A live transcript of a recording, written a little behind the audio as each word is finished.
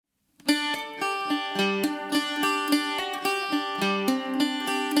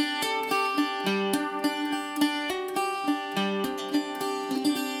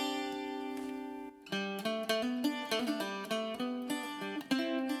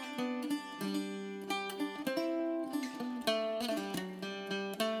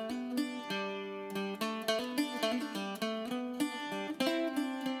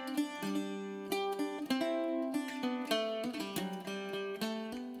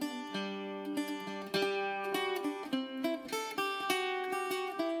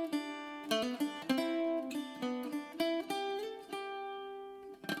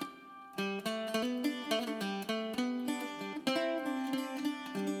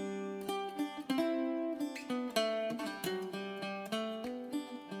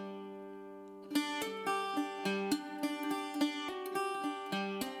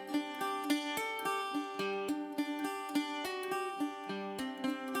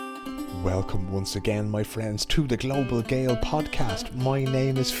Welcome once again, my friends, to the Global Gael podcast. My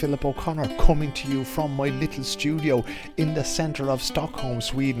name is Philip O'Connor, coming to you from my little studio in the centre of Stockholm,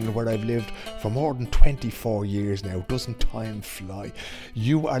 Sweden, where I've lived for more than 24 years now. Doesn't time fly?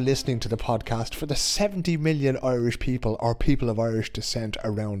 You are listening to the podcast for the 70 million Irish people or people of Irish descent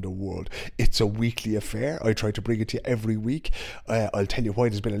around the world. It's a weekly affair. I try to bring it to you every week. I'll tell you why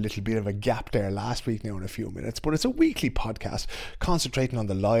there's been a little bit of a gap there last week now in a few minutes, but it's a weekly podcast concentrating on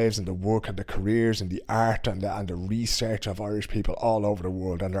the lives and the work and the careers and the art and the research of Irish people all over the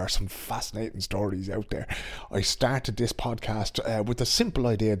world, and there are some fascinating stories out there. I started this podcast with the simple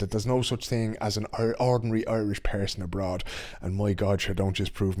idea that there's no such thing as an ordinary Irish person abroad, and my God, sure, don't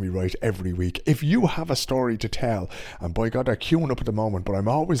just prove me right every week. If you have a story to tell, and by God, they're queuing up at the moment, but I'm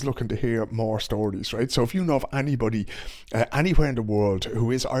always looking to hear more stories, right? So if you know of anybody anywhere in the world who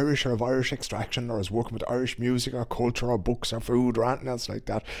is Irish or of Irish extraction or is working with Irish music or culture or books or food or anything else like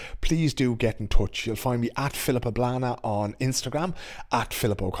that, please do get in touch. You'll find me at Philip Ablana on Instagram, at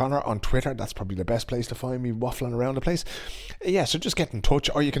Philip O'Connor on Twitter. That's probably the best place to find me waffling around the place. Yeah, so just get in touch,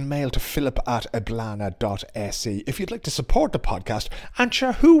 or you can mail to philip@ablana.se. If you'd like to support the podcast, and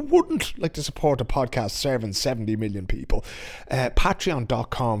sure, who wouldn't like to support a podcast serving 70 million people?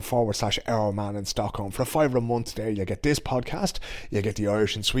 Patreon.com/Euroman in Stockholm. For $5 a month there, you get this podcast, you get the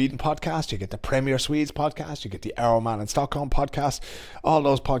Irish in Sweden podcast, you get the Premier Swedes podcast, you get the Euroman in Stockholm podcast. All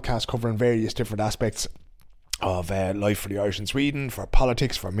those podcasts covering various different aspects of life for the Irish in Sweden, for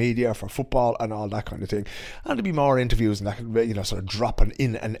politics, for media, for football, and all that kind of thing. And there'll be more interviews and that, sort of dropping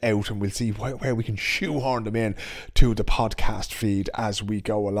in and out, and we'll see where we can shoehorn them in to the podcast feed as we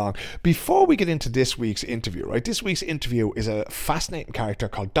go along. Before we get into this week's interview, right? This week's interview is a fascinating character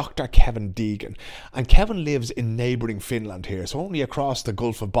called Dr. Kevin Deegan, and Kevin lives in neighbouring Finland here, so only across the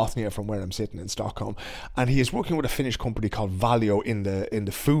Gulf of Bothnia from where I'm sitting in Stockholm. And he is working with a Finnish company called Valio in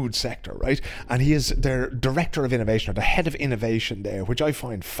the food sector, right? And he is their director of innovation, or the head of innovation there, which I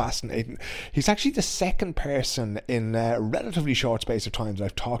find fascinating. He's actually the second person in a relatively short space of time that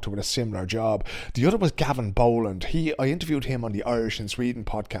I've talked to with a similar job. The other was Gavin Boland. I interviewed him on the Irish in Sweden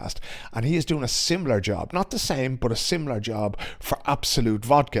podcast, and he is doing a similar job, not the same, but a similar job for Absolut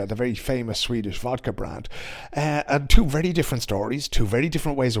Vodka, the very famous Swedish vodka brand. And two very different stories, two very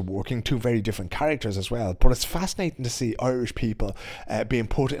different ways of working, two very different characters as well. But it's fascinating to see Irish people being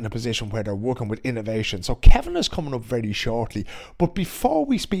put in a position where they're working with innovation. So Kevin is coming up very shortly, but before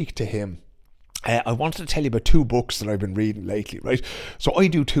we speak to him, I wanted to tell you about two books that I've been reading lately, right? So I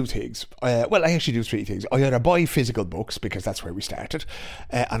do two things. I actually do three things. I either buy physical books, because that's where we started,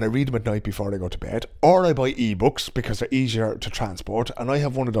 and I read them at night before I go to bed, or I buy ebooks because they're easier to transport, and I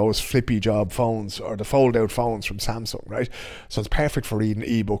have one of those flippy job phones, or the fold-out phones from Samsung, right? So it's perfect for reading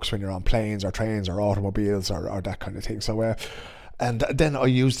ebooks when you're on planes or trains or automobiles or that kind of thing. So and then I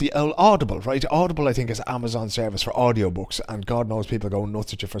use the Audible, right? Audible, I think, is Amazon's service for audiobooks, and God knows people go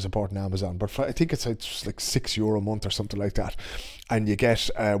nuts at you for supporting Amazon, but I think it's like €6 a month or something like that, and you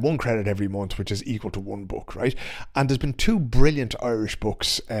get 1 credit every month, which is equal to 1 book, right? And there's been 2 brilliant Irish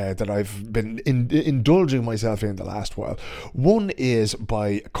books that I've been indulging myself in the last while. One is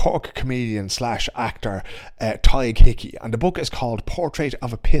by Cork comedian / actor Tig Hickey, and the book is called Portrait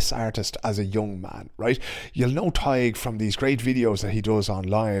of a Piss Artist as a Young Man, right? You'll know Tig from these great videos that he does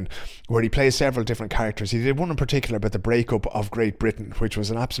online where he plays several different characters. He did one in particular about the breakup of Great Britain, which was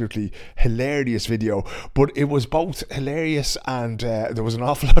an absolutely hilarious video, but it was both hilarious and there was an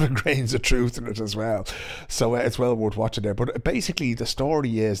awful lot of grains of truth in it as well, so it's well worth watching there. But basically the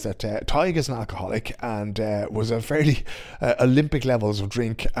story is that Tig is an alcoholic and was a fairly Olympic levels of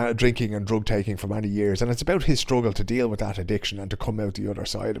drinking and drug taking for many years, and it's about his struggle to deal with that addiction and to come out the other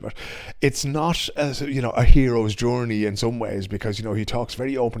side of it. It's not a hero's journey in some ways, because he talks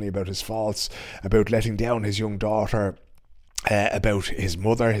very openly about his faults, about letting down his young daughter, about his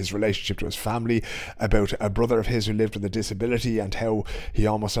mother, his relationship to his family, about a brother of his who lived with a disability and how he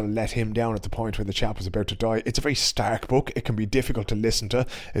almost sort of let him down at the point when the chap was about to die. It's a very stark book. It can be difficult to listen to.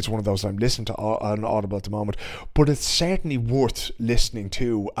 It's one of those I'm listening to on Audible at the moment, but it's certainly worth listening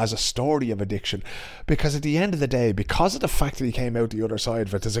to as a story of addiction, because at the end of the day, because of the fact that he came out the other side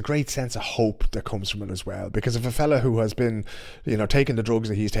of it, there's a great sense of hope that comes from it as well. Because if a fella who has been taking the drugs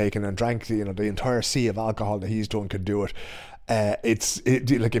that he's taken and drank the entire sea of alcohol that he's done could do it,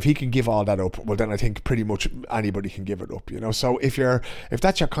 like if he can give all that up, well then I think pretty much anybody can give it up, you know. So if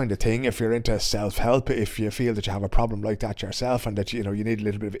that's your kind of thing, if you're into self-help, if you feel that you have a problem like that yourself and that you need a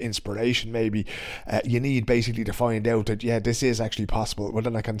little bit of inspiration, maybe you need basically to find out that this is actually possible, well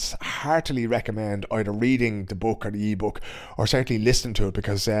then I can heartily recommend either reading the book or the ebook, or certainly listening to it,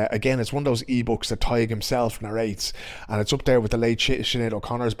 because again, it's one of those ebooks that Tadhg himself narrates, and it's up there with the late Sinead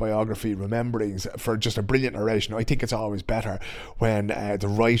O'Connor's biography Rememberings for just a brilliant narration. I think it's always better when the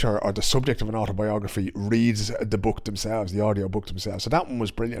writer or the subject of an autobiography reads the book themselves, the audio book themselves. So that one was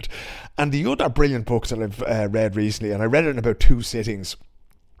brilliant. And the other brilliant books that I've read recently, and I read it in about 2 sittings,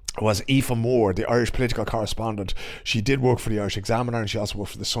 was Aoife Moore, the Irish political correspondent. She did work for the Irish Examiner, and she also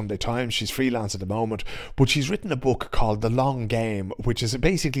worked for the Sunday Times. She's freelance at the moment, but she's written a book called The Long Game, which is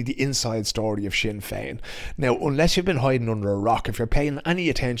basically the inside story of Sinn Féin. Now, unless you've been hiding under a rock, if you're paying any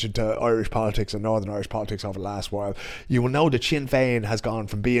attention to Irish politics and Northern Irish politics over the last while, you will know that Sinn Féin has gone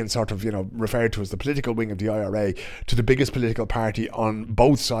from being sort of, referred to as the political wing of the IRA to the biggest political party on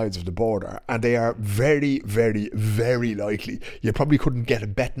both sides of the border, and they are very, very, very likely, you probably couldn't get a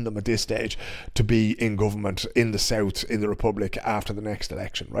bet them at this stage, to be in government in the south, in the Republic, after the next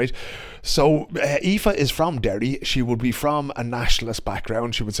election, right? So Aoife is from Derry. She would be from a nationalist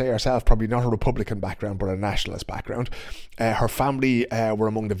background. She would say herself probably not a Republican background, but a nationalist background. Her family were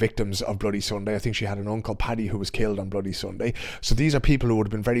among the victims of Bloody Sunday. I think she had an uncle, Paddy, who was killed on Bloody Sunday. So these are people who would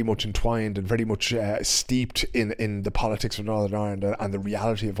have been very much entwined and very much steeped in the politics of Northern Ireland and the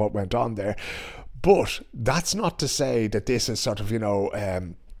reality of what went on there. But that's not to say that this is sort of,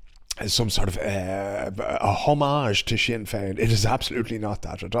 some sort of a homage to Sinn Féin. It is absolutely not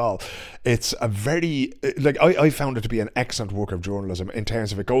that at all. It's a very, I found it to be an excellent work of journalism in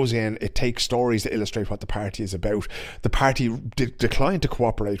terms of it goes in, it takes stories to illustrate what the party is about. The party declined to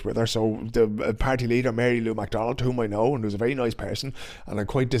cooperate with her, so the party leader, Mary Lou MacDonald, whom I know and who's a very nice person, and I'm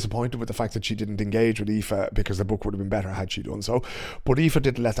quite disappointed with the fact that she didn't engage with Aoife, because the book would have been better had she done so. But Aoife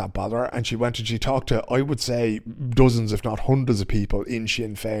didn't let that bother her, and she went and she talked to, I would say, dozens if not hundreds of people in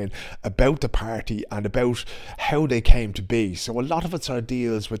Sinn Féin about the party and about how they came to be. So a lot of it sort of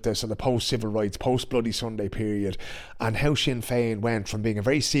deals with the sort of post-civil rights, post-Bloody Sunday period, and how Sinn Féin went from being a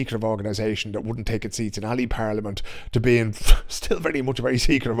very secretive organisation that wouldn't take its seats in any parliament to being still very much a very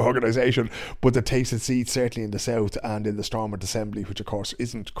secretive organisation, but that takes its seats certainly in the south and in the Stormont Assembly, which of course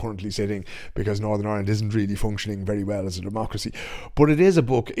isn't currently sitting because Northern Ireland isn't really functioning very well as a democracy. But it is a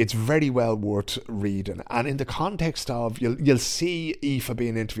book, it's very well worth reading, and in the context of, you'll see Aoife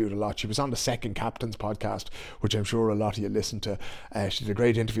being interviewed a lot. She was on the Second Captain's podcast, which I'm sure a lot of you listened to. She did a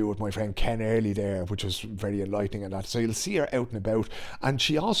great interview with my friend Ken Early there, which was very enlightening and that. So you'll see her out and about. And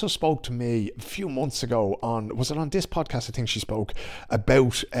she also spoke to me a few months ago on this podcast, I think she spoke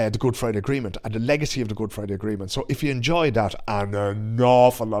about the Good Friday Agreement and the legacy of the Good Friday Agreement. So if you enjoyed that, and an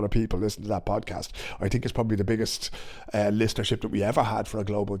awful lot of people listen to that podcast, I think it's probably the biggest listenership that we ever had for a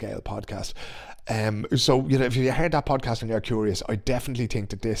Global Gael podcast. So if you heard that podcast and you're curious, I definitely think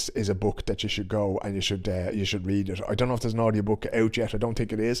that this is a book that you should go and you should read it. I don't know if there's an audiobook out yet. I don't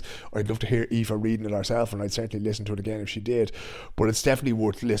think it is. I'd love to hear Aoife reading it herself, and I'd certainly listen to it again if she did. But it's definitely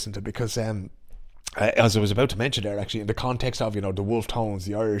worth listening to, because as I was about to mention there, actually, in the context of, the Wolf Tones,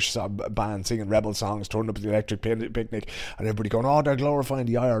 the Irish band singing rebel songs, turning up at the Electric Picnic, and everybody going, oh, they're glorifying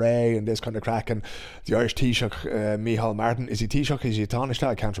the IRA and this kind of crack, and the Irish Taoiseach, Micheál Martin, is he Taoiseach, is he Taoiseach?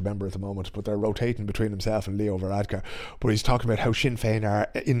 I can't remember at the moment, but they're rotating between himself and Leo Varadkar. But he's talking about how Sinn Féin are,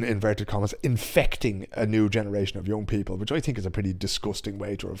 in inverted commas, infecting a new generation of young people, which I think is a pretty disgusting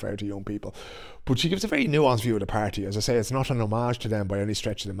way to refer to young people. But she gives a very nuanced view of the party. As I say, it's not an homage to them by any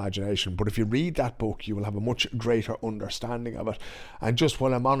stretch of the imagination, but if you read that book, you will have a much greater understanding of it. And just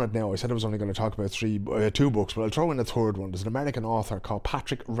while I'm on it now, I said I was only going to talk about two books, but I'll throw in a third one. There's an American author called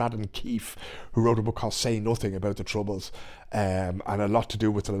Patrick Radden Keefe who wrote a book called Say Nothing about the Troubles, and a lot to do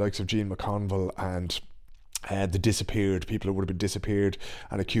with the likes of Jean McConville and the disappeared people who would have been disappeared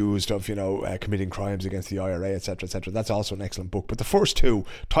and accused of committing crimes against the IRA, etc., etc. That's also an excellent book. But the first two,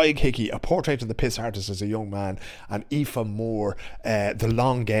 Tadhg Hickey, A Portrait of the Piss Artist as a Young Man, and Aoife Moore, The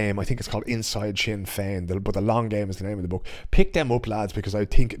Long Game, I think it's called Inside Sinn Féin, but The Long Game is the name of the book. Pick them up, lads, because I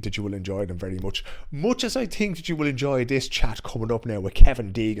think that you will enjoy them very much as I think that you will enjoy this chat coming up now with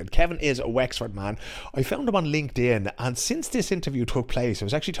Kevin Deegan. Kevin is a Wexford man. I found him on LinkedIn, and since this interview took place, I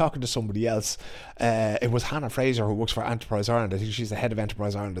was actually talking to somebody else. It was Hannah Fraser, who works for Enterprise Ireland. I think she's the head of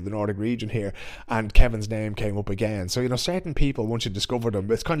Enterprise Ireland in the Nordic region here, and Kevin's name came up again. So, you know, certain people, once you discover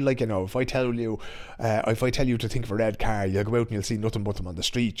them, it's kind of like, you know, if I tell you to think of a red car, you'll go out and you'll see nothing but them on the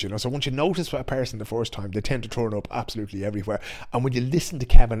street, you know. So once you notice a person the first time, they tend to turn up absolutely everywhere. And when you listen to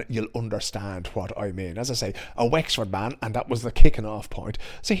Kevin, you'll understand what I mean. As I say, a Wexford man, and that was the kicking off point.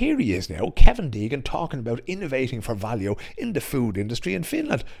 So here he is now, Kevin Deegan, talking about innovating for value in the food industry in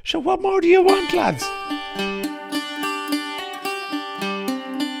Finland. So what more do you want, lads?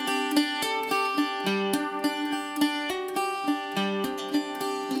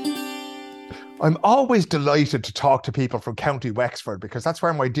 I'm always delighted to talk to people from County Wexford, because that's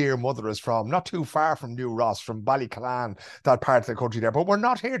where my dear mother is from, not too far from New Ross, from Ballycalan, that part of the country there. But we're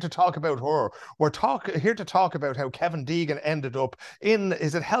not here to talk about her. We're here to talk about how Kevin Deegan ended up in,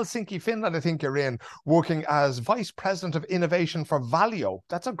 is it Helsinki, Finland, I think you're in, working as Vice President of Innovation for Valio.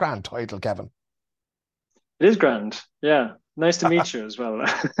 That's a grand title, Kevin. It is grand. Yeah. Nice to meet you as well.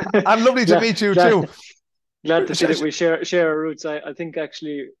 And lovely to meet you too. Glad to see that we share our roots. I think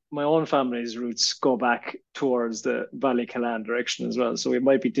actually my own family's roots go back towards the Ballycalan direction as well, so we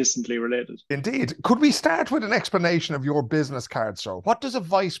might be distantly related. Indeed. Could we start with an explanation of your business card, sir? What does a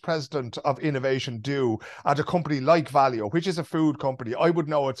Vice President of Innovation do at a company like Valio, which is a food company? I would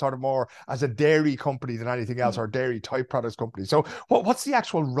know it sort of more as a dairy company than anything else, or dairy type products company. So what's the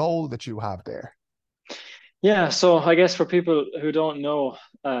actual role that you have there? Yeah, so I guess for people who don't know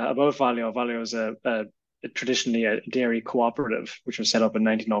about Valio, Valio is traditionally a dairy cooperative, which was set up in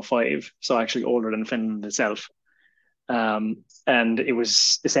 1905, so actually older than Finland itself. And it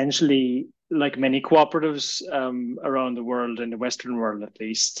was essentially, like many cooperatives around the world, in the Western world at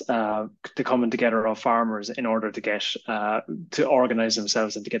least, the coming together of farmers in order to get to organize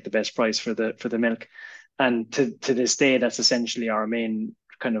themselves and to get the best price for the milk. And to this day, that's essentially our main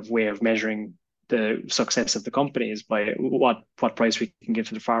kind of way of measuring the success of the company, is by what price we can give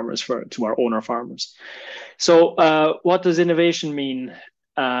to the farmers, to our owner farmers. So what does innovation mean?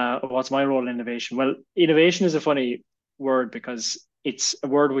 What's my role in innovation? Well, innovation is a funny word because it's a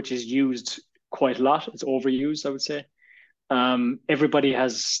word which is used quite a lot. It's overused, I would say. Everybody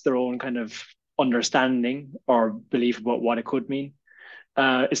has their own kind of understanding or belief about what it could mean.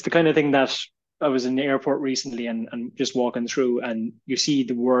 It's the kind of thing that I was in the airport recently and just walking through, and you see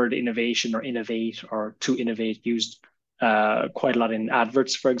the word innovation or innovate or to innovate used quite a lot in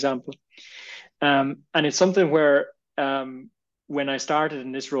adverts, for example. And it's something where when I started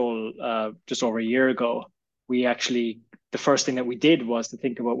in this role just over a year ago, the first thing that we did was to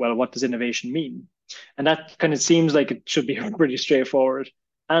think about, well, what does innovation mean? And that kind of seems like it should be a pretty straightforward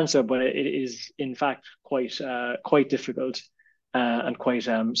answer, but it is in fact quite difficult. And quite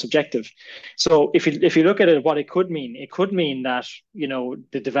subjective. So if you look at it, what it could mean that, you know,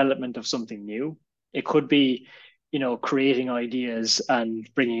 the development of something new. It could be, you know, creating ideas and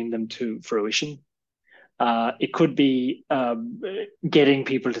bringing them to fruition. It could be getting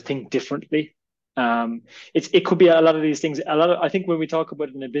people to think differently. It could be a lot of these things. I think when we talk about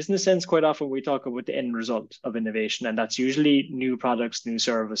it in a business sense, quite often we talk about the end result of innovation, and that's usually new products, new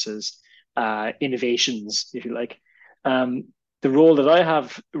services, innovations, if you like. The role that I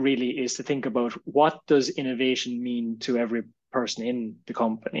have really is to think about, what does innovation mean to every person in the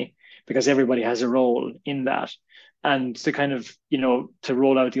company, because everybody has a role in that, and to kind of, you know, to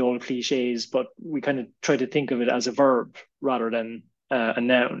roll out the old cliches, but we kind of try to think of it as a verb rather than a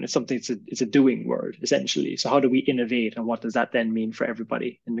noun. It's something. It's a doing word essentially. So how do we innovate, and what does that then mean for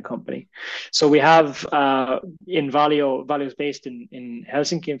everybody in the company? So we have in Valio is based in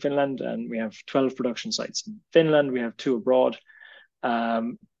Helsinki in Finland, and we have 12 production sites in Finland. We have 2 abroad.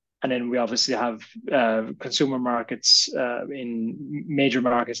 And then we obviously have consumer markets in major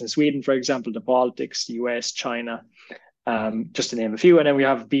markets in Sweden, for example, the Baltics, the US, China, just to name a few. And then we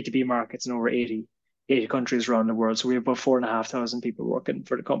have B2B markets in over 80 countries around the world. So we have about 4,500 people working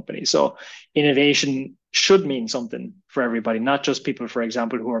for the company. So innovation should mean something for everybody, not just people, for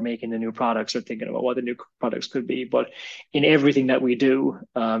example, who are making the new products or thinking about what the new products could be, but in everything that we do,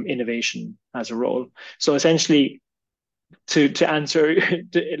 innovation has a role. So essentially, to answer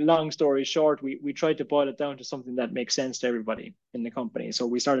long story short, we tried to boil it down to something that makes sense to everybody in the company. So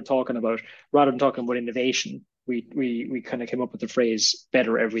we started talking about, rather than talking about innovation, we kind of came up with the phrase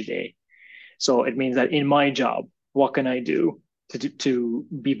better every day. So it means that in my job, what can I do to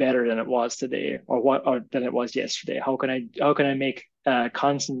be better than it was today, or than it was yesterday? How can I make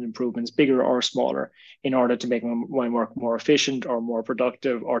constant improvements, bigger or smaller, in order to make my work more efficient or more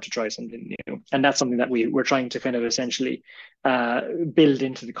productive, or to try something new? And that's something that we're trying to kind of essentially build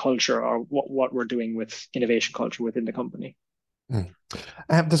into the culture, or what we're doing with innovation culture within the company. Mm.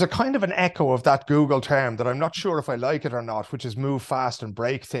 There's a kind of an echo of that Google term that I'm not sure if I like it or not, which is move fast and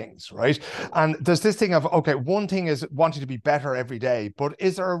break things, right? And there's this thing of, okay, one thing is wanting to be better every day, but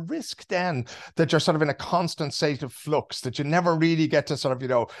is there a risk then that you're sort of in a constant state of flux, that you never really get to sort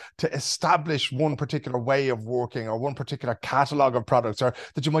of, to establish one particular way of working or one particular catalog of products, or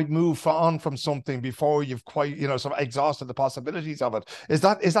that you might move on from something before you've quite, sort of exhausted the possibilities of it? Is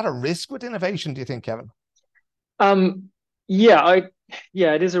that a risk with innovation, do you think, Kevin? Um, yeah,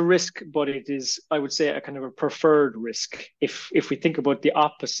 yeah, it is a risk, but it is, I would say, a kind of a preferred risk. If we think about the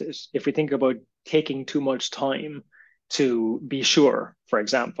opposite, if we think about taking too much time to be sure, for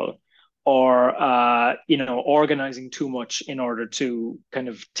example, or organizing too much in order to kind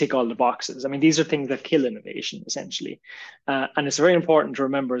of tick all the boxes. I mean, these are things that kill innovation, essentially. And it's very important to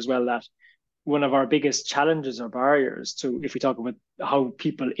remember as well that one of our biggest challenges or barriers to, if we talk about how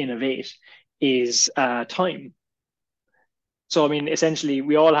people innovate, is time. So I mean, essentially,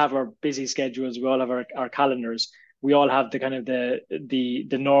 we all have our busy schedules. We all have our calendars. We all have the kind of the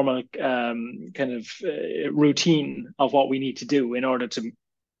normal kind of routine of what we need to do in order to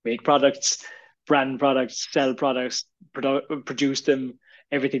make products, brand products, sell products, produce them,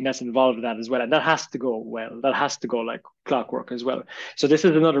 everything that's involved with that as well. And that has to go well. That has to go like clockwork as well. So this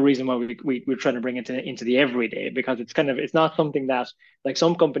is another reason why we're trying to bring it into the everyday, because it's not something that, like,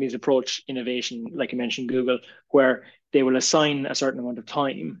 some companies approach innovation, like you mentioned, Google, where they will assign a certain amount of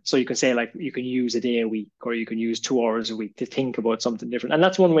time. So you can say, like, you can use a day a week, or you can use 2 hours a week to think about something different. And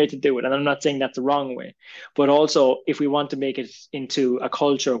that's one way to do it. And I'm not saying that's the wrong way. But also, if we want to make it into a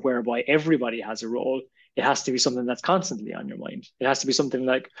culture whereby everybody has a role, it has to be something that's constantly on your mind. It has to be something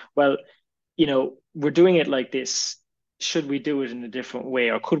like, well, we're doing it like this. Should we do it in a different way,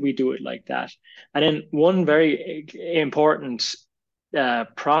 or could we do it like that? And then one very important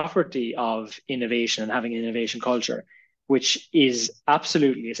property of innovation and having an innovation culture, which is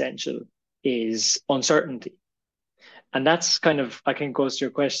absolutely essential, is uncertainty. And that's kind of, I think, goes to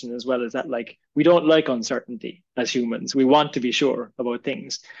your question as well, is that, like, we don't like uncertainty as humans. We want to be sure about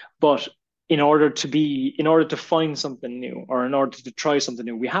things. But in order to find something new, or in order to try something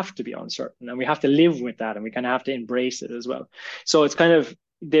new, we have to be uncertain, and we have to live with that, and we kind of have to embrace it as well. So it's kind of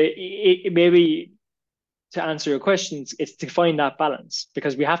maybe, to answer your questions, it's to find that balance,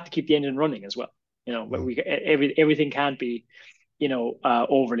 because we have to keep the engine running as well. But everything can't be,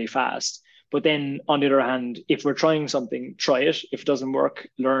 overly fast. But then on the other hand, if we're trying something, try it. If it doesn't work,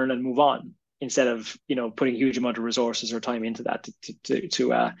 learn and move on, instead of putting huge amount of resources or time into that to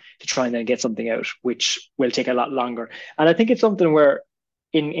try and then get something out, which will take a lot longer. And I think it's something where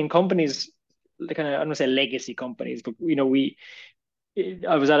in companies, the kind of, I don't want to say legacy companies, but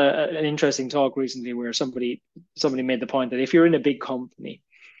I was at an interesting talk recently where somebody made the point that if you're in a big company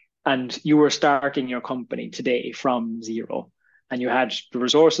and you were starting your company today from zero, and you had the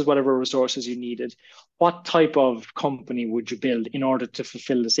resources, whatever resources you needed, what type of company would you build in order to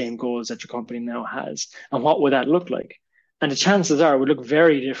fulfill the same goals that your company now has? And what would that look like? And the chances are it would look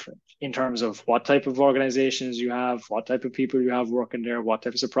very different in terms of what type of organizations you have, what type of people you have working there, what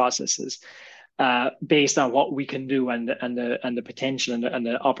types of processes, based on what we can do, and the potential and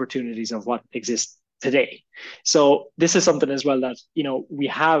the opportunities of what exists today. So this is something as well that, we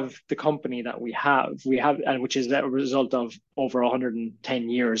have the company that we have, and which is a result of over 110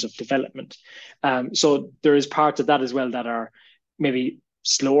 years of development. So there is parts of that as well that are maybe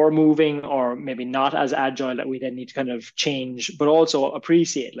slower moving, or maybe not as agile, that we then need to kind of change, but also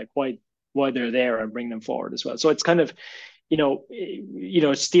appreciate, like, why they're there, and bring them forward as well. So it's kind of,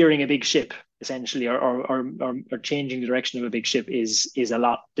 steering a big ship, essentially, or changing the direction of a big ship is a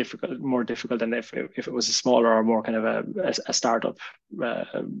lot more difficult than if it was a smaller, or more kind of a startup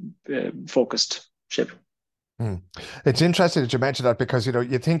focused ship. It's interesting that you mentioned that, because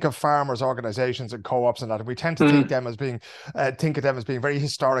you think of farmers' organizations and co-ops and that, and we tend to think of them as being very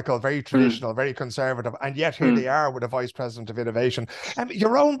historical, very traditional, very conservative, and yet here they are with a vice president of innovation.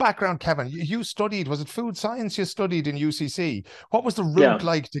 Your own background, Kevin, you studied, was it food science you studied in UCC? What was the route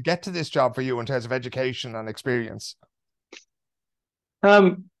like to get to this job for you in terms of education and experience?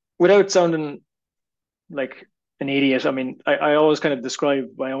 Without sounding like an idiot, I mean, I always kind of describe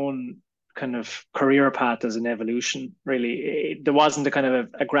my own kind of career path as an evolution. Really, there wasn't a kind of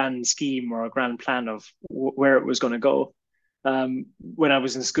a grand scheme or a grand plan of where it was going to go. When I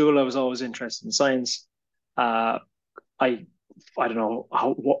was in school, I was always interested in science. I don't know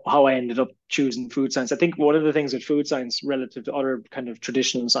how I ended up choosing food science. I think one of the things with food science relative to other kind of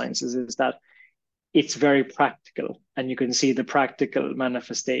traditional sciences is that it's very practical, and you can see the practical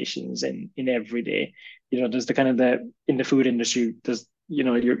manifestations in every day. There's the kind of in the food industry, there's,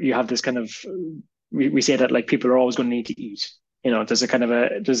 you have this kind of, we say that, like, people are always going to need to eat. there's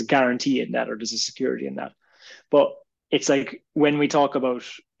there's a guarantee in that, or there's a security in that. But it's like when we talk about,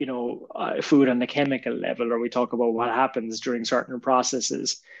 food on the chemical level, or we talk about what happens during certain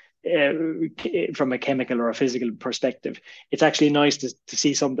processes, uh, from a chemical or a physical perspective, it's actually nice to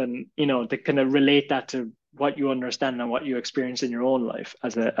see something, to kind of relate that to what you understand and what you experience in your own life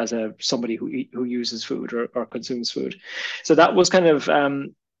as a somebody who uses food, or consumes food. So that was kind of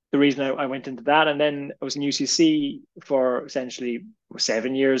the reason I went into that. And then I was in UCC for essentially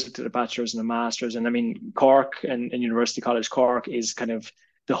 7 years, did a bachelor's and a master's. And I mean, Cork and University College Cork is kind of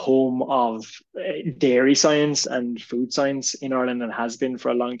the home of dairy science and food science in Ireland, and has been for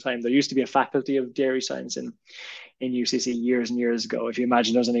a long time. There used to be a faculty of dairy science in UCC years and years ago. If you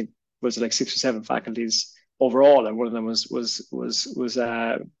imagine, was it like 6 or 7 faculties overall, and one of them was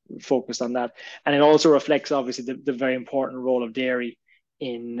focused on that. And it also reflects obviously the very important role of dairy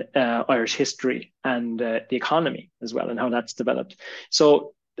in Irish history and the economy as well, and how that's developed.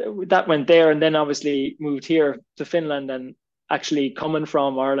 So that went there, and then obviously moved here to Finland. And actually coming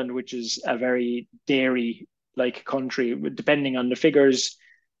from Ireland, which is a very dairy like country, depending on the figures,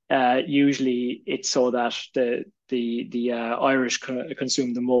 usually it's so that the Irish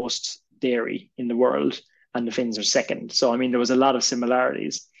consume the most dairy in the world, and the Finns are second. So I mean, there was a lot of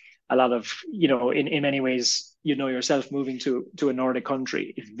similarities, a lot of, in many ways, yourself moving to a Nordic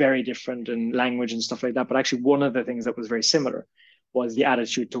country, it's very different in language and stuff like that. But actually, one of the things that was very similar was the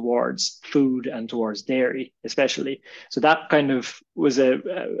attitude towards food and towards dairy, especially. So that kind of was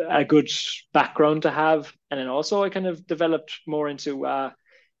a good background to have. And then also I kind of developed more into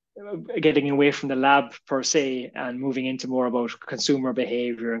getting away from the lab per se, and moving into more about consumer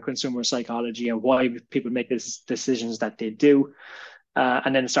behavior and consumer psychology, and why people make these decisions that they do.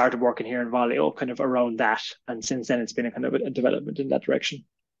 And then started working here in Valio kind of around that. And since then, it's been a kind of a development in that direction.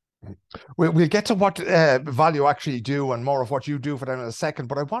 We'll get to what Value actually do, and more of what you do for them in a second.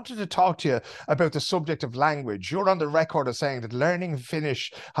 But I wanted to talk to you about the subject of language. You're on the record as saying that learning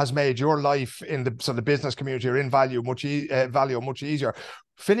Finnish has made your life in the business community or in Value much easier.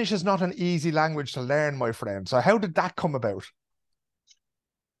 Finnish is not an easy language to learn, my friend. So how did that come about?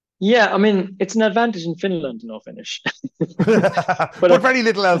 Yeah, I mean, it's an advantage in Finland to know Finnish, but very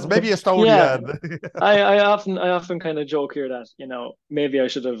little else. Maybe yeah, Estonia. I often kind of joke here that, maybe I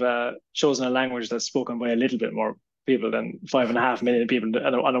should have chosen a language that's spoken by a little bit more people than 5.5 million people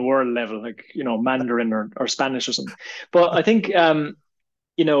on a world level, like, Mandarin or Spanish or something. But I think, coming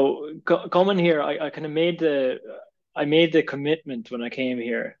here, I kind of made the commitment when I came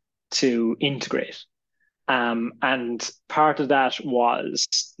here to integrate. And part of that was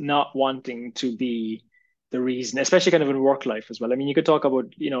not wanting to be the reason, especially kind of in work life as well. I mean, you could talk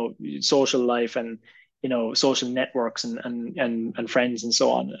about, social life and, social networks and friends and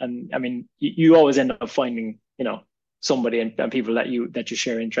so on. And I mean, you always end up finding, somebody and people that you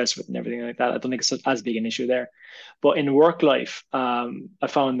share interests with and everything like that. I don't think it's as big an issue there. But in work life, I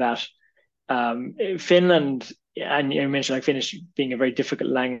found that Finland, and you mentioned like Finnish being a very difficult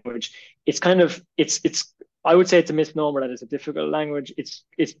language. It's kind of it's I would say it's a misnomer that it's a difficult language. It's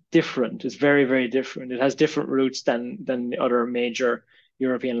different. It's very, very different. It has different roots than the other major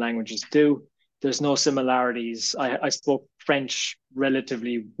European languages do. There's no similarities. I spoke French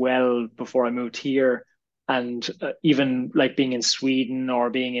relatively well before I moved here, and even like being in Sweden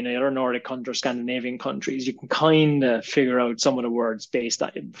or being in other Nordic countries, Scandinavian countries, you can kind of figure out some of the words based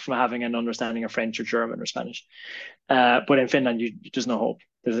on, from having an understanding of French or German or Spanish. But in Finland, there's no hope.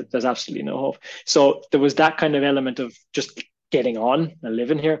 There's absolutely no hope. So there was that kind of element of just getting on and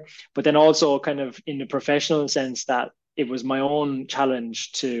living here, but then also kind of in the professional sense that it was my own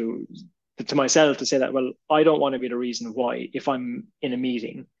challenge to myself to say that, well, I don't want to be the reason why, if I'm in a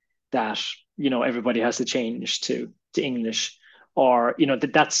meeting, that everybody has to change to English, or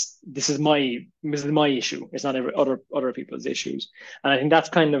this is my issue. It's not other people's issues. And I think that's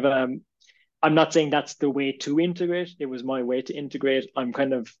kind of I'm not saying that's the way to integrate. It was my way to integrate. I'm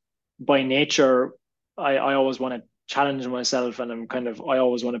kind of by nature, I always want to challenge myself, and I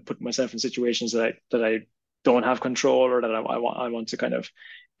always want to put myself in situations that I don't have control, or that I want to kind of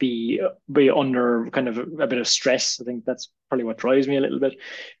be under kind of a bit of stress. I think that's probably what drives me a little bit.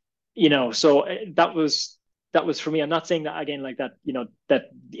 So that was for me. I'm not saying that again, like that, that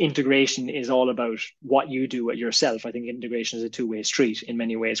integration is all about what you do at yourself. I think integration is a two-way street in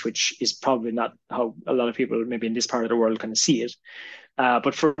many ways, which is probably not how a lot of people maybe in this part of the world kind of see it.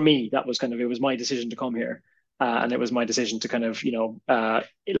 But for me, that was it was my decision to come here. And it was my decision to kind of,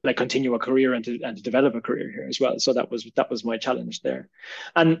 like continue a career and to develop a career here as well. So that was my challenge there.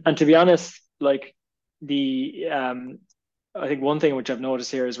 And to be honest, like I think one thing which I've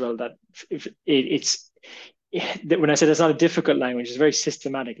noticed here as well, that if it's when I said it's not a difficult language, it's a very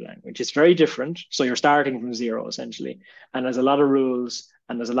systematic language. It's very different. So you're starting from zero essentially, and there's a lot of rules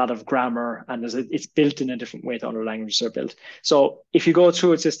and there's a lot of grammar and it's built in a different way to other languages are built. So if you go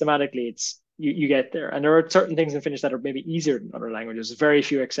through it systematically, you get there. And there are certain things in Finnish that are maybe easier than other languages. Very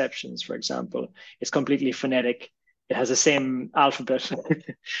few exceptions. For example, it's completely phonetic. It has the same alphabet,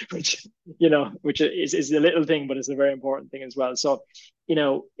 which which is a little thing, but it's a very important thing as well. So,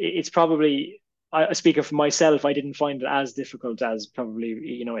 it's probably I speak of myself. I didn't find it as difficult as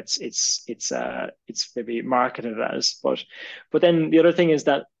probably it's maybe marketed as. But then the other thing is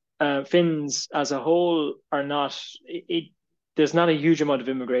that Finns as a whole are not. There's not a huge amount of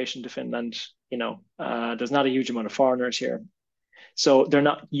immigration to Finland. There's not a huge amount of foreigners here, so they're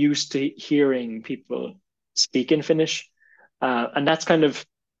not used to hearing people speak in Finnish, and that's kind of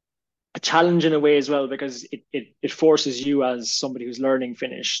a challenge in a way as well because it forces you as somebody who's learning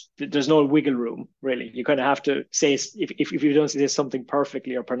Finnish. There's no wiggle room really. You kind of have to say if you don't say something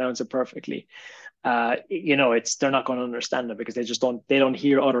perfectly or pronounce it perfectly, they're not going to understand it because they don't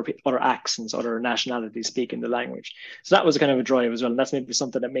hear other accents, other nationalities speaking the language. So that was kind of a drive as well, and that's maybe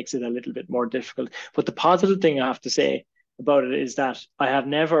something that makes it a little bit more difficult. But the positive thing I have to say about it is that I have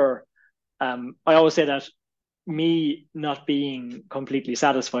never. I always say that me not being completely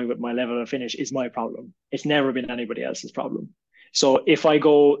satisfied with my level of Finnish is my problem. It's never been anybody else's problem. So if I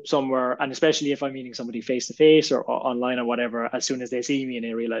go somewhere, and especially if I'm meeting somebody face to face or online or whatever, as soon as they see me and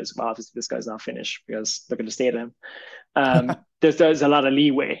they realize, wow, this guy's not Finnish because they're going to stay to him. There's a lot of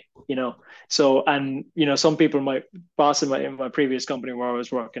leeway, So, and some people, my boss in my previous company where I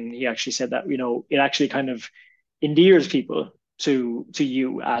was working, he actually said that it actually kind of endears people to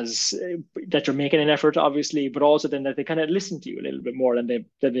you as that you're making an effort, obviously, but also then that they kind of listen to you a little bit more than they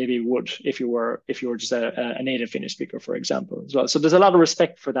maybe would if you were just a native Finnish speaker, for example, as well. So there's a lot of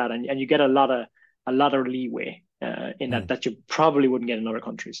respect for that, and you get a lot of leeway in that you probably wouldn't get in other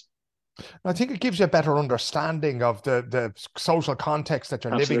countries. I think it gives you a better understanding of the social context that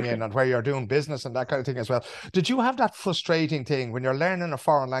you're living in and where you're doing business and that kind of thing as well. Did you have that frustrating thing when you're learning a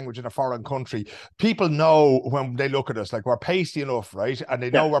foreign language in a foreign country? People know when they look at us, like we're pasty enough, right? And they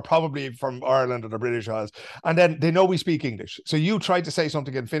know we're probably from Ireland or the British Isles. And then they know we speak English. So you try to say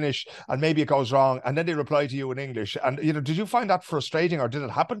something in Finnish and maybe it goes wrong. And then they reply to you in English. And, did you find that frustrating or did it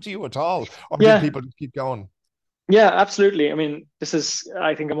happen to you at all? Or did people just keep going? Yeah, absolutely. I mean, this is,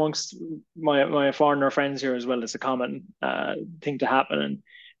 I think, amongst my foreigner friends here as well, it's a common thing to happen,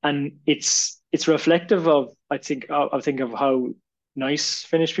 and it's reflective of I think of how nice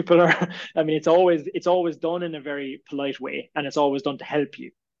Finnish people are. I mean, it's always done in a very polite way, and it's always done to help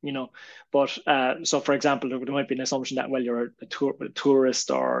you. But so for example, there might be an assumption that you're a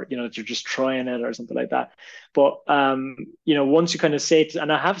tourist or you're just trying it or something like that. But once you kind of say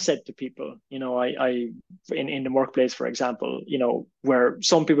and I have said to people, I in the workplace, for example, where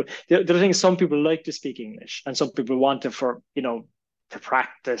some people the thing is some people like to speak English and some people want to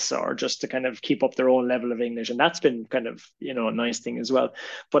practice or just to kind of keep up their own level of English. And that's been kind of, a nice thing as well.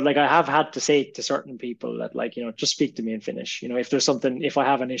 But I have had to say to certain people that just speak to me in Finnish. If I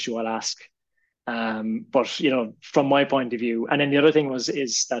have an issue, I'll ask. But from my point of view, and then the other thing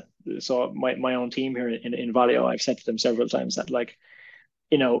is that, so my own team here in Valio, I've said to them several times that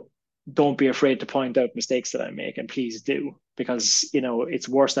don't be afraid to point out mistakes that I make, and please do, because it's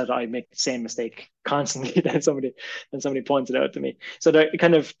worse that I make the same mistake constantly than somebody points it out to me. So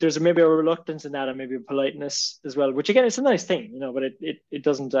there's maybe a reluctance in that, and maybe a politeness as well, which again, it's a nice thing, but it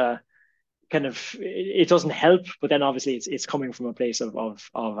doesn't it doesn't help. But then obviously it's coming from a place of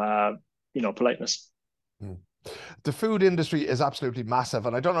politeness. The food industry is absolutely massive,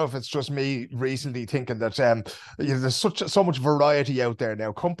 and I don't know if it's just me recently thinking that there's so much variety out there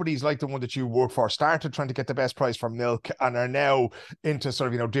now. Companies like the one that you work for started trying to get the best price for milk and are now into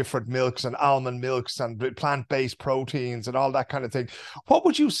sort of different milks and almond milks and plant-based proteins and all that kind of thing. What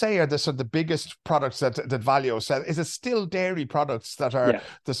would you say are the biggest products that Valio sell? Is it still dairy products that are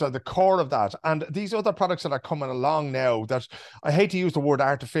the core of that, and these other products that are coming along now that I hate to use the word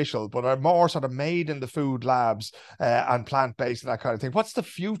artificial, but are more sort of made in the food lab and plant-based and that kind of thing? What's the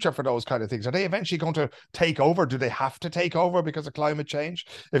future for those kind of things? Are they eventually going to take over? Do they have to take over because of climate change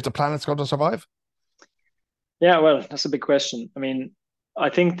if the planet's going to survive? Yeah, well, that's a big question. I mean, I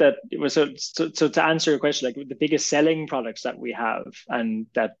think that it was so to answer your question, the biggest selling products that we have and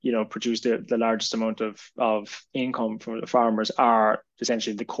that produce the largest amount of income for the farmers are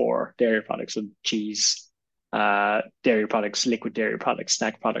essentially the core dairy products, so cheese, dairy products, liquid dairy products,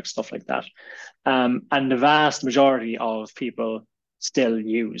 snack products, stuff like that. And the vast majority of people still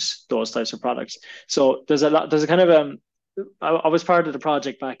use those types of products. So there's a kind of I was part of the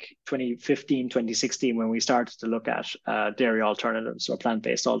project back 2015, 2016 when we started to look at dairy alternatives or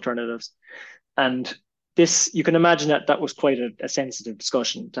plant-based alternatives. And this, you can imagine that that was quite a sensitive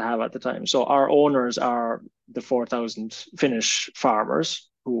discussion to have at the time. So our owners are the 4,000 Finnish farmers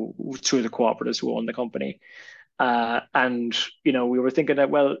who, through the cooperatives who own the company. And we were thinking that,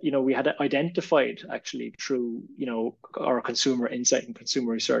 well, we had identified actually through our consumer insight and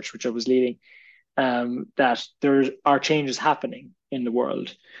consumer research, which I was leading, that there are changes happening in the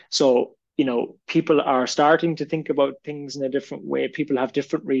world. So people are starting to think about things in a different way. People have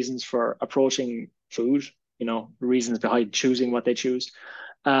different reasons for approaching food, reasons behind choosing what they choose.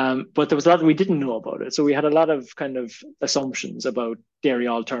 But there was a lot we didn't know about it. So we had a lot of kind of assumptions about dairy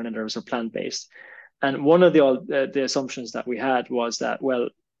alternatives or plant-based. And one of the assumptions that we had was that, well,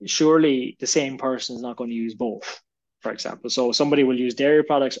 surely the same person is not going to use both, for example. So somebody will use dairy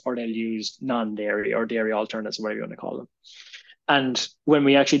products or they'll use non-dairy or dairy alternatives, whatever you want to call them. And when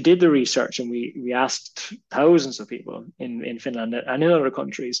we actually did the research and we asked thousands of people in Finland and in other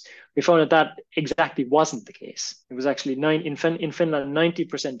countries, we found that exactly wasn't the case. It was actually in Finland,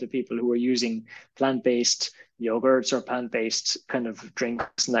 90% of people who were using plant-based yogurts or plant-based kind of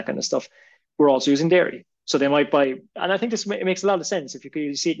drinks and that kind of stuff were also using dairy. So they might buy, and I think this makes a lot of sense if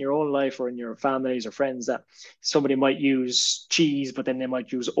you see it in your own life or in your families or friends, that somebody might use cheese, but then they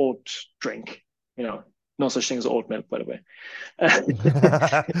might use oat drink, no such thing as oat milk, by the way.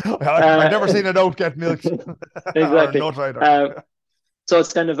 I've never seen an oat get milked. Exactly. Or a nut either. So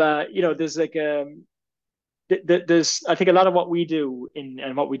it's kind of there's like there's I think a lot of what we do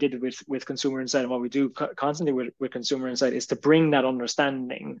and what we did with consumer insight and what we do constantly with consumer insight is to bring that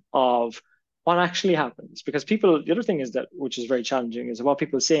understanding of what actually happens, because the other thing is that, which is very challenging, is what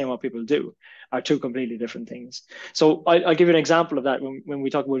people say and what people do are two completely different things. So I'll give you an example of that when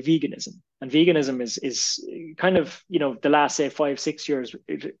we talk about veganism. And veganism is kind of, the last, say, 5-6 years,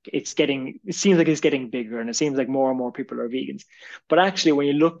 it seems like it's getting bigger, and it seems like more and more people are vegans. But actually, when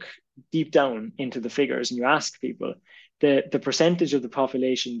you look deep down into the figures and you ask people, the percentage of the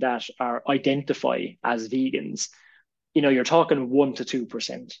population that are identify as vegans, you're talking 1 to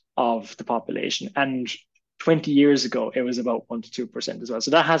 2% of the population. And 20 years ago, it was about 1 to 2% as well.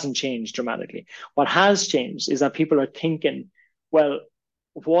 So that hasn't changed dramatically. What has changed is that people are thinking, well,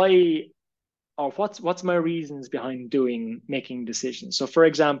 why, or what's my reasons behind making decisions? So for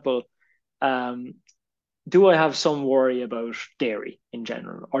example, do I have some worry about dairy in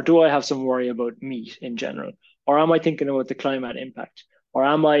general? Or do I have some worry about meat in general? Or am I thinking about the climate impact? Or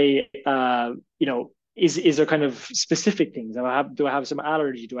am I, is there kind of specific things? Do I have some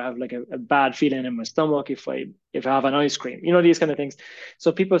allergy? Do I have like a bad feeling in my stomach if I have an ice cream? These kind of things.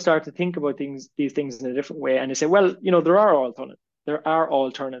 So people start to think about these things in a different way, and they say, well, there are alternatives. There are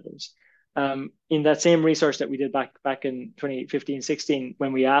alternatives. In that same research that we did back in 2015, 16,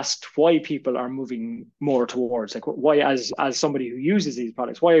 when we asked why people are moving more towards, like, why, as somebody who uses these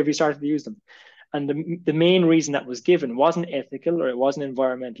products, why have you started to use them? And the main reason that was given wasn't ethical or it wasn't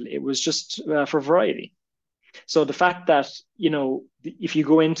environmental. It was just for variety. So the fact that, if you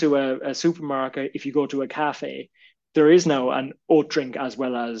go into a supermarket, if you go to a cafe, there is now an oat drink as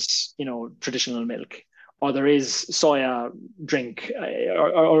well as, traditional milk, or there is soya drink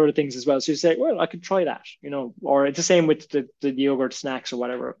or other things as well. So you say, well, I could try that, or it's the same with the yogurt snacks or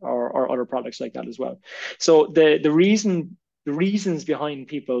whatever, or other products like that as well. So the reasons behind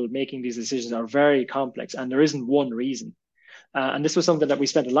people making these decisions are very complex, and there isn't one reason. And this was something that we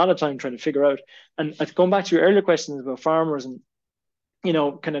spent a lot of time trying to figure out. And going back to your earlier questions about farmers, and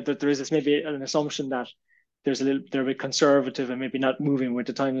kind of that there is this maybe an assumption that they're a bit conservative and maybe not moving with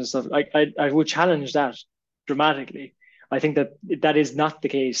the times and stuff. I would challenge that dramatically. I think that is not the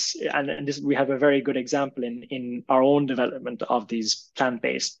case, and we have a very good example in our own development of these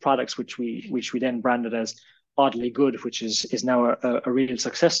plant-based products, which we then branded as Oddly Good, which is now a real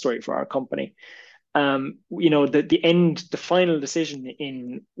success story for our company. The final decision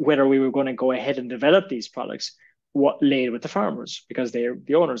in whether we were going to go ahead and develop these products laid with the farmers, because they're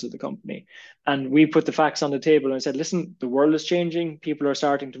the owners of the company. And we put the facts on the table and said, listen, the world is changing. People are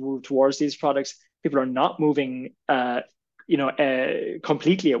starting to move towards these products. People are not moving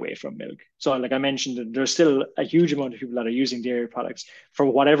completely away from milk. So like I mentioned, there's still a huge amount of people that are using dairy products for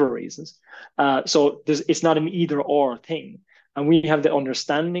whatever reasons. So it's not an either or thing. And we have the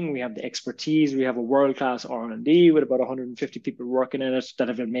understanding, we have the expertise, we have a world-class R&D with about 150 people working in it that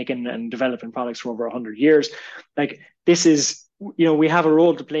have been making and developing products for over 100 years. Like, this is, we have a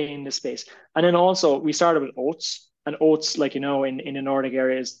role to play in this space. And then also we started with oats, and oats, like, in the Nordic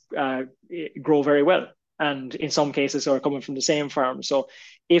areas, grow very well. And in some cases are coming from the same farm. So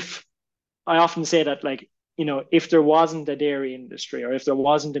if I often say that, like, if there wasn't a dairy industry or if there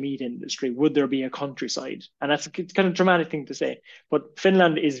wasn't a meat industry, would there be a countryside? And that's a kind of dramatic thing to say. But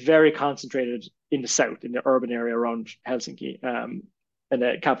Finland is very concentrated in the south, in the urban area around Helsinki, in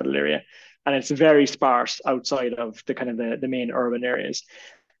the capital area. And it's very sparse outside of the kind of the main urban areas.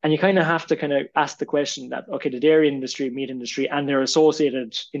 And you kind of have to kind of ask the question that, okay, the dairy industry, meat industry, and their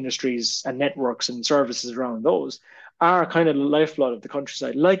associated industries and networks and services around those are kind of the lifeblood of the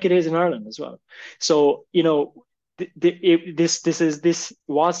countryside, like it is in Ireland as well. So, this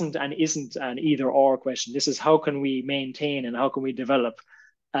wasn't and isn't an either or question. This is how can we maintain and how can we develop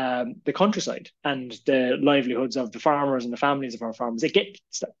the countryside and the livelihoods of the farmers and the families of our farmers.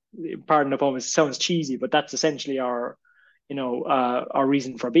 Pardon the pun, it sounds cheesy, but that's essentially our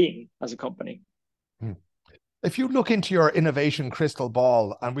reason for being as a company. If you look into your innovation crystal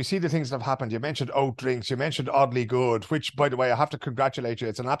ball and we see the things that have happened, you mentioned oat drinks, you mentioned Oddly Good, which, by the way, I have to congratulate you.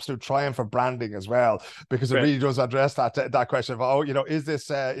 It's an absolute triumph for branding as well, because it really does address that question of, is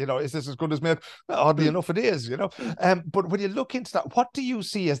this as good as milk? Well, oddly enough, it is, But when you look into that, what do you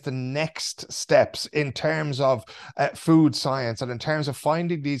see as the next steps in terms of food science and in terms of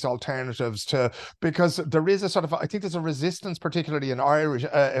finding these alternatives because there is I think there's a resistance, particularly in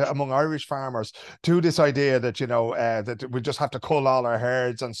among Irish farmers, to this idea that that we just have to cull all our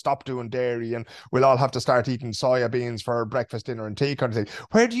herds and stop doing dairy and we'll all have to start eating soya beans for breakfast, dinner and tea kind of thing.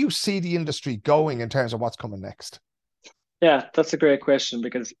 Where do you see the industry going in terms of what's coming next? Yeah, that's a great question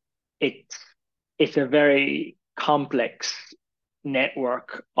because it's a very complex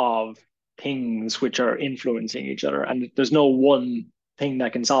network of things which are influencing each other, and there's no one thing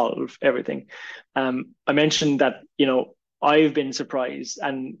that can solve everything. I mentioned that, I've been surprised,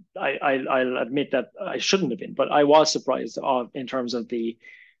 and I'll admit that I shouldn't have been, but I was surprised in terms of the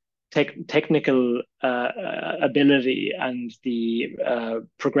technical ability and the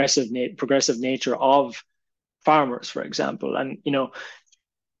progressive nature of farmers, for example. And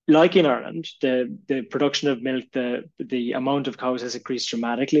like in Ireland, the production of milk, the amount of cows has increased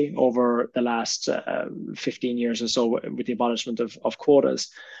dramatically over the last 15 years or so with the abolishment of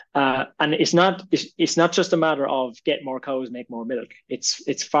quotas. And it's not just a matter of get more cows, make more milk.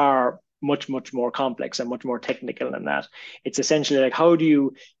 It's far much more complex and much more technical than that. It's essentially like, how do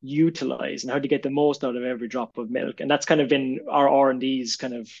you utilize and how do you get the most out of every drop of milk? And that's kind of been our R&D's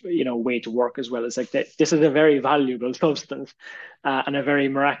kind of way to work as well. It's like this is a very valuable substance and a very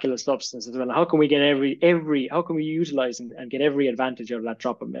miraculous substance as well. How can we get how can we utilize and get every advantage out of that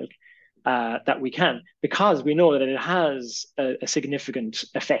drop of milk that we can, because we know that it has a significant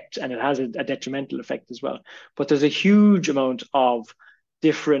effect and it has a detrimental effect as well. But there's a huge amount of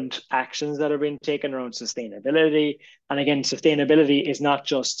different actions that are being taken around sustainability. And again, sustainability is not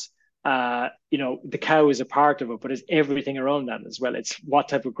just, the cow is a part of it, but it's everything around that as well. It's what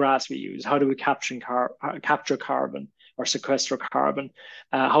type of grass we use. How do we capture carbon or sequester carbon?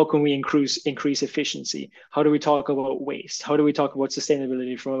 How can we increase efficiency? How do we talk about waste? How do we talk about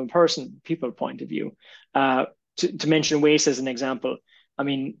sustainability from a people point of view? To mention waste as an example, I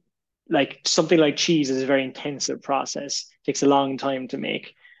mean, like something like cheese is a very intensive process. It takes a long time to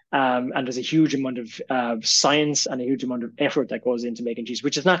make. And there's a huge amount of science and a huge amount of effort that goes into making cheese,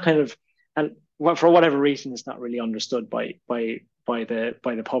 which is not and for whatever reason, it's not really understood by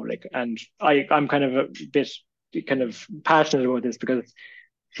the public. And I'm kind of a bit kind of passionate about this because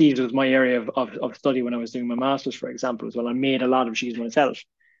cheese was my area of study when I was doing my master's, for example, as well. I made a lot of cheese myself.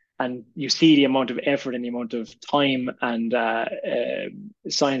 And you see the amount of effort and the amount of time and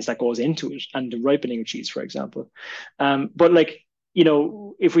science that goes into it, and the ripening of cheese, for example. But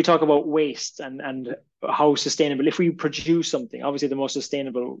if we talk about waste and how sustainable, if we produce something, obviously the most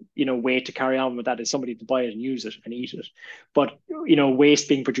sustainable, way to carry on with that is somebody to buy it and use it and eat it. But, waste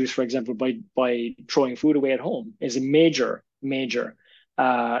being produced, for example, by throwing food away at home is a major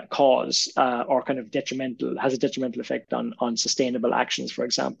cause or kind of has a detrimental effect on sustainable actions, for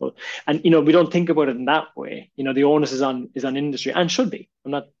example. And we don't think about it in that way. The onus is on industry, and should be.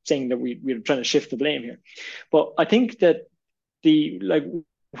 I'm not saying that we're trying to shift the blame here, but I think that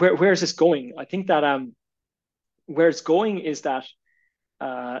where is this going? I think that where it's going is that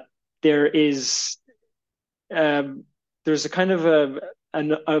there's a kind of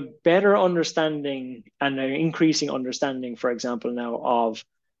a better understanding and an increasing understanding, for example, now of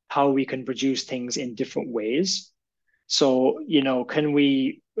how we can produce things in different ways. So, can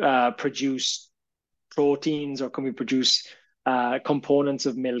we produce proteins, or can we produce components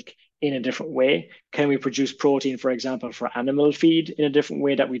of milk in a different way? Can we produce protein, for example, for animal feed in a different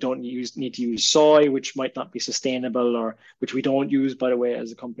way that we don't need to use soy, which might not be sustainable, or which we don't use, by the way,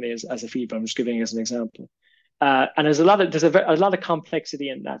 as a company, as a feed, but I'm just giving it as an example. And there's a lot of complexity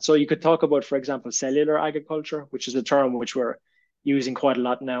in that. So you could talk about, for example, cellular agriculture, which is a term which we're using quite a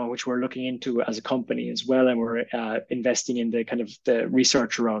lot now, which we're looking into as a company as well, and we're investing in the kind of the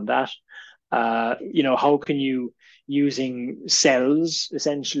research around that. How can you, using cells,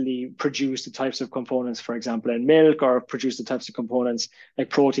 essentially produce the types of components, for example, in milk, or produce the types of components like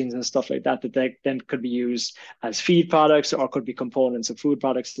proteins and stuff like that, that they then could be used as feed products or could be components of food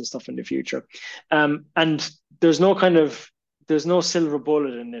products and stuff in the future. And there's no silver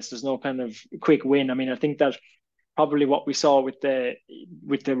bullet in this. There's no kind of quick win. I mean, I think that probably what we saw with the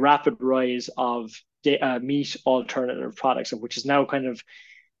rapid rise of meat alternative products, which is now kind of,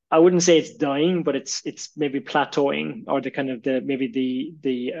 I wouldn't say it's dying, but it's maybe plateauing, or the kind of the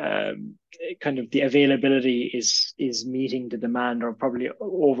kind of the availability is meeting the demand, or probably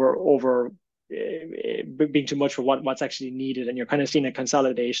over being too much for what's actually needed, and you're kind of seeing a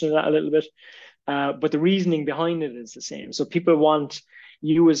consolidation of that a little bit. But the reasoning behind it is the same. So people want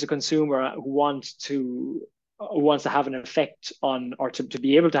you as a consumer who wants to have an effect on, or to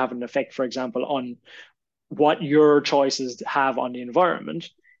be able to have an effect, for example, on what your choices have on the environment,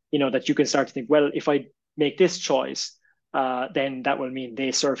 that you can start to think, well, if I make this choice, then that will mean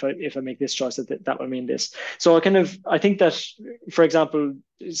this, or if I make this choice, that will mean this. So I think that, for example,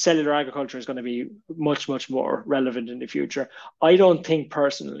 cellular agriculture is going to be much, much more relevant in the future. I don't think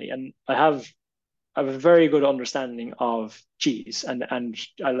personally, and I have a very good understanding of cheese, and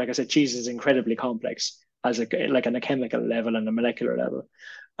like I said, cheese is incredibly complex as like on a chemical level and a molecular level.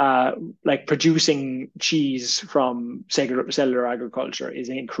 Like producing cheese from cellular agriculture is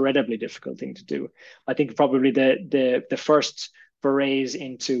an incredibly difficult thing to do. I think probably the first forays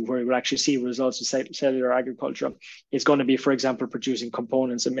into where we'll actually see results of cellular agriculture is going to be, for example, producing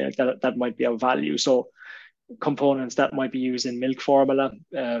components of milk that might be of value. So components that might be used in milk formula,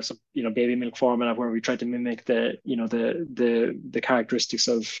 baby milk formula, where we try to mimic the characteristics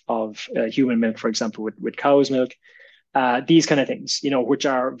of human milk, for example, with cow's milk. These kind of things, which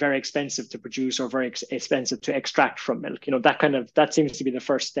are very expensive to produce or very expensive to extract from milk. That seems to be the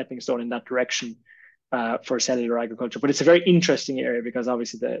first stepping stone in that direction for cellular agriculture. But it's a very interesting area because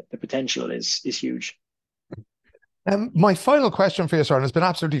obviously the potential is huge. My final question for you, sir, and it's been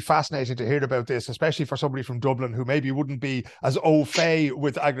absolutely fascinating to hear about this, especially for somebody from Dublin who maybe wouldn't be as au fait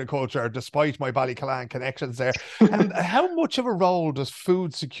with agriculture, despite my Ballycalan connections there. How much of a role does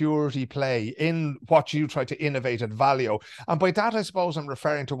food security play in what you try to innovate at Valio? And by that, I suppose I'm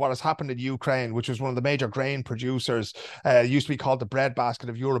referring to what has happened in Ukraine, which was one of the major grain producers, used to be called the breadbasket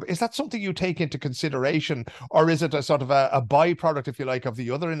of Europe. Is that something you take into consideration, or is it a sort of a byproduct, if you like, of the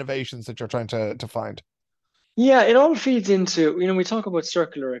other innovations that you're trying to find? Yeah, it all feeds into, we talk about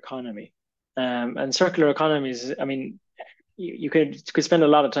circular economy. And circular economies, I mean, you could spend a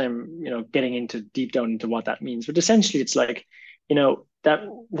lot of time, getting into deep down into what that means. But essentially it's like, that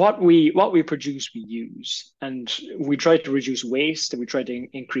what we produce, we use, and we try to reduce waste, and we try to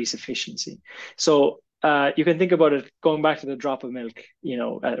increase efficiency. So you can think about it going back to the drop of milk,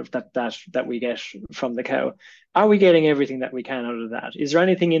 that we get from the cow. Are we getting everything that we can out of that? Is there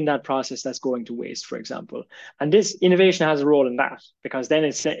anything in that process that's going to waste, for example? And this innovation has a role in that, because then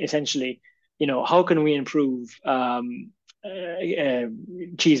it's essentially, how can we improve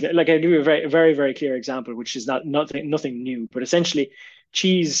cheese? Like, I'll give you a very, very, very clear example, which is nothing new, but essentially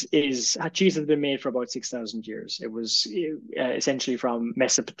cheese has been made for about 6,000 years. It was essentially from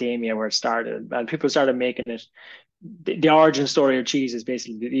Mesopotamia where it started, and people started making it. The origin story of cheese is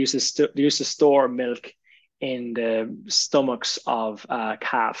basically they used to store milk in the stomachs of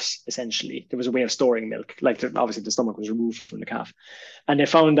calves. Essentially, there was a way of storing milk. Like, obviously the stomach was removed from the calf, and they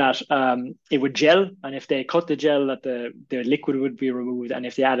found that it would gel, and if they cut the gel, that the liquid would be removed, and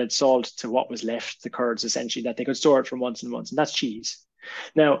if they added salt to what was left, the curds, essentially, that they could store it for months and months, and that's cheese.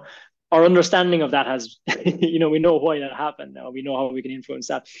 Now, our understanding of that has, we know why that happened. Now we know how we can influence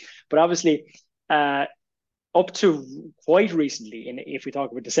that, but obviously, up to quite recently, and if we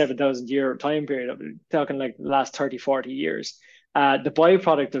talk about the 7,000 year time period, talking like the last 30, 40 years, the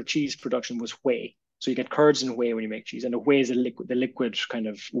byproduct of cheese production was whey. So you get curds and whey when you make cheese, and the whey is the liquid kind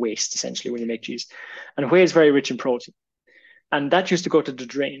of waste, essentially, when you make cheese. And whey is very rich in protein. And that used to go to the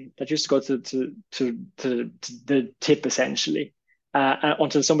drain. That used to go to the tip, essentially.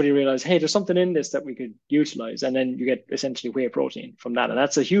 Until somebody realized, hey, there's something in this that we could utilize, and then you get essentially whey protein from that, and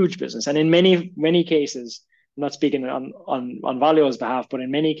that's a huge business. And in many cases, I'm not speaking on Valio's behalf, but in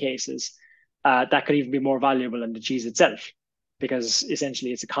many cases, that could even be more valuable than the cheese itself, because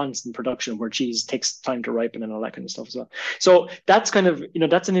essentially it's a constant production where cheese takes time to ripen and all that kind of stuff as well. So that's kind of,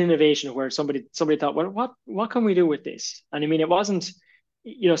 that's an innovation where somebody thought, well, what can we do with this? And I mean, it wasn't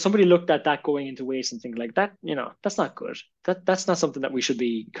somebody looked at that going into waste and think like that, that's not good. That's not something that we should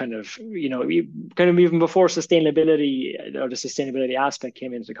be kind of, even before sustainability or the sustainability aspect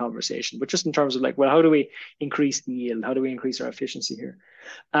came into the conversation, but just in terms of like, well, how do we increase the yield? How do we increase our efficiency here?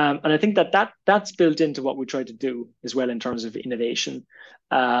 And I think that's built into what we try to do as well in terms of innovation,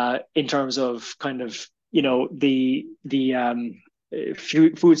 in terms of kind of, the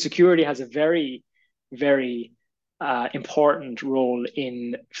food security has a very, very important role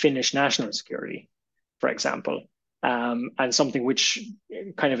in Finnish national security, for example, and something which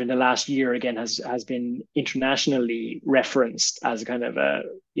kind of in the last year again has been internationally referenced as kind of a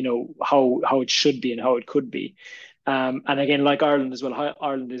how it should be and how it could be. And again, like Ireland as well,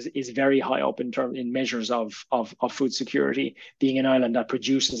 Ireland is very high up in measures of food security, being an island that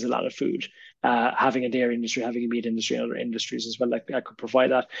produces a lot of food, having a dairy industry, having a meat industry, and other industries as well that could provide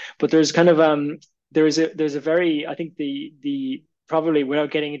that. But there's kind of there's a very, I think the probably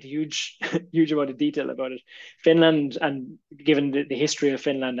without getting into huge amount of detail about it, Finland, and given the history of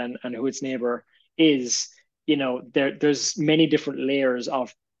Finland and who its neighbor is, there's many different layers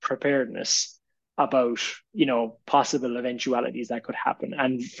of preparedness about possible eventualities that could happen,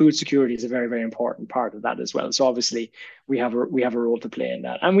 and food security is a very, very important part of that as well. So obviously we have a role to play in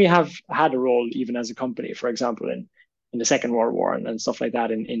that, and we have had a role even as a company, for example, in the Second World War and stuff like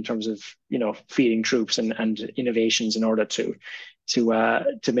that, in terms of feeding troops and innovations in order to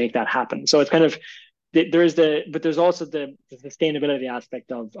make that happen. So it's kind of but there's also the sustainability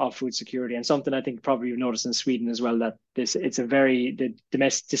aspect of food security, and something I think probably you've noticed in Sweden as well, that the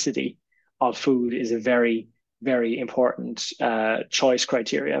domesticity of food is a very, very important choice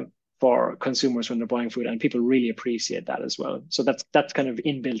criteria for consumers when they're buying food, and people really appreciate that as well. So that's kind of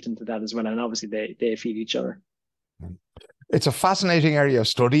inbuilt into that as well, and obviously they feed each other. It's a fascinating area of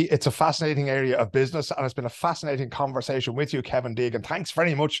study. It's a fascinating area of business. And it's been a fascinating conversation with you, Kevin Deegan. Thanks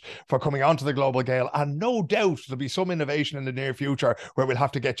very much for coming on to the Global Gael. And no doubt there'll be some innovation in the near future where we'll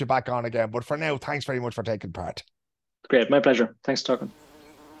have to get you back on again. But for now, thanks very much for taking part. Great. My pleasure. Thanks for talking.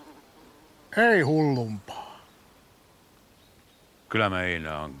 Ei hullumpaa. Kyllä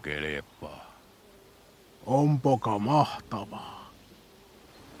meinaan kelpaa. Onpoka mahtavaa.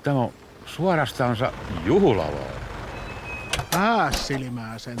 Tämä on suorastaansa juhlavaa.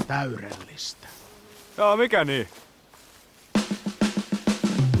 Pääsilmää sen täydellistä. Joo, mikä niin?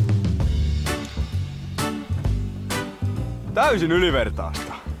 Täysin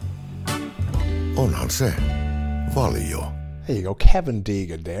ylivertaista. Onhan se. Valio. There you go, Kevin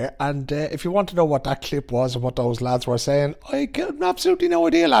Deegan there. And if you want to know what that clip was and what those lads were saying, I got absolutely no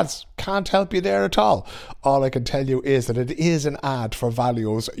idea, lads. Can't help you there at all. All I can tell you is that it is an ad for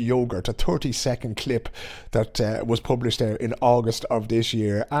Valio's yogurt, a 30-second clip that was published there in August of this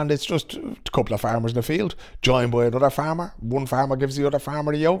year. And it's just a couple of farmers in the field, joined by another farmer. One farmer gives the other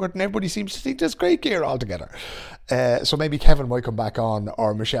farmer the yogurt, and everybody seems to think there's great gear altogether. So maybe Kevin might come back on,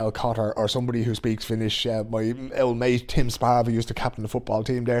 or Michelle Cotter, or somebody who speaks Finnish. My old mate Tim Sparva used to captain the football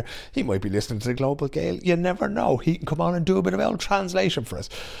team there. He might be listening to the Global Gael. You never know. He can come on and do a bit of old translation for us.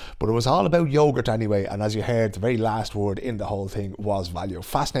 But it was all about yogurt anyway, and as you heard, the very last word in the whole thing was value.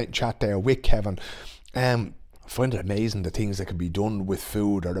 Fascinating chat there with Kevin. I find it amazing the things that can be done with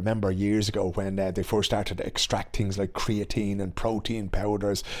food. I remember years ago when they first started to extract things like creatine and protein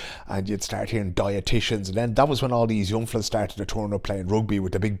powders, and you'd start hearing dietitians, and then that was when all these young fellas started to turn up playing rugby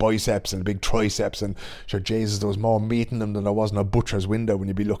with the big biceps and the big triceps, and sure, Jesus, there was more meat in them than there was in a butcher's window when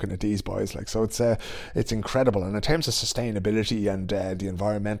you'd be looking at these boys. Like, so it's incredible. And in terms of sustainability and the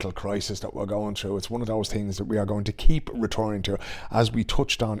environmental crisis that we're going through, it's one of those things that we are going to keep returning to, as we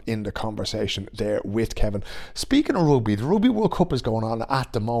touched on in the conversation there with Kevin. Speaking of rugby, the Rugby World Cup is going on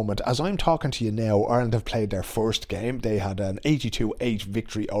at the moment. As I'm talking to you now, Ireland have played their first game. They had an 82-8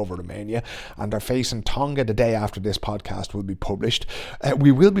 victory over Romania, and they're facing Tonga the day after this podcast will be published.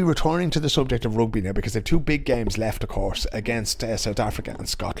 We will be returning to the subject of rugby now because they have two big games left, of course, against South Africa and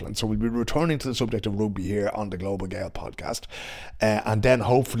Scotland. So we'll be returning to the subject of rugby here on the Global Gael podcast. And then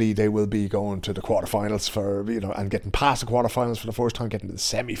hopefully they will be going to the quarterfinals and getting past the quarterfinals for the first time, getting to the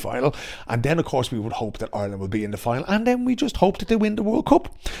semi-final. And then, of course, we would hope that Ireland will be in the final, and then we just hope that they win the World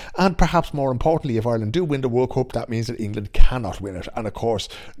Cup. And perhaps more importantly, if Ireland do win the World Cup, that means that England cannot win it, and of course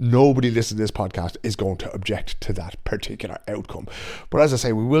nobody listening to this podcast is going to object to that particular outcome. But as I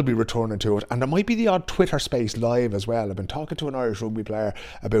say, we will be returning to it, and there might be the odd Twitter space live as well. I've been talking to an Irish rugby player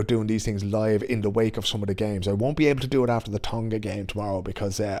about doing these things live in the wake of some of the games. I won't be able to do it after the Tonga game tomorrow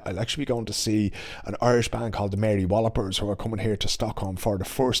because I'll actually be going to see an Irish band called the Mary Wallopers, who are coming here to Stockholm for the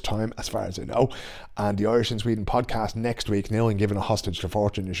first time as far as I know, and the Irish Irish in Sweden podcast next week, knowing given a hostage to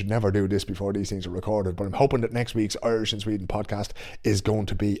fortune, you should never do this before these things are recorded, but I'm hoping that next week's Irish in Sweden podcast is going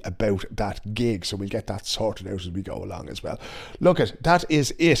to be about that gig, so we'll get that sorted out as we go along as well. Look, that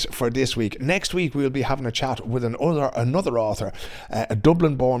is it for this week. Next week we'll be having a chat with another author, a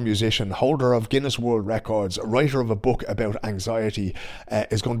Dublin-born musician, holder of Guinness World Records, writer of a book about anxiety,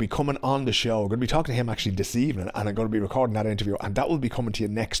 is going to be coming on the show. I'm going to be talking to him actually this evening, and I'm going to be recording that interview, and that will be coming to you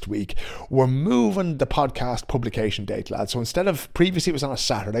next week. We're moving the podcast publication date, lads. So instead of previously it was on a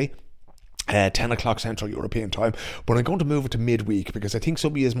Saturday, 10 o'clock Central European time, but I'm going to move it to midweek because I think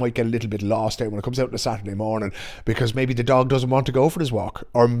some of you might get a little bit lost out when it comes out on a Saturday morning, because maybe the dog doesn't want to go for his walk,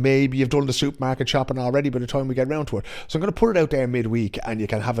 or maybe you've done the supermarket shopping already by the time we get around to it. So I'm going to put it out there midweek, and you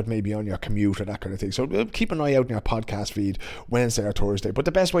can have it maybe on your commute or that kind of thing. So keep an eye out in your podcast feed Wednesday or Thursday. But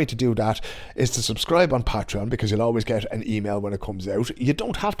the best way to do that is to subscribe on Patreon, because you'll always get an email when it comes out. You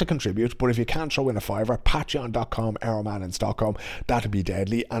don't have to contribute, but if you can throw in a fiver, patreon.com, Arrowman in Stockholm, that'd be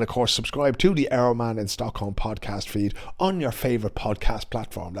deadly. And of course, subscribe to the Arrowman in Stockholm podcast feed on your favourite podcast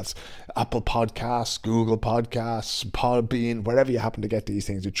platform. That's Apple Podcasts, Google Podcasts, Podbean, wherever you happen to get these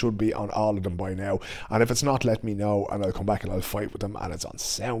things. It should be on all of them by now. And if it's not, let me know, and I'll come back and I'll fight with them. And it's on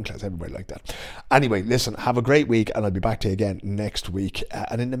SoundCloud, everybody like that. Anyway, listen, have a great week, and I'll be back to you again next week.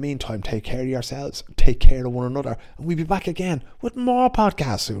 And in the meantime, take care of yourselves, take care of one another, and we'll be back again with more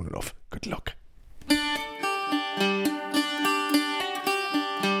podcasts soon enough. Good luck.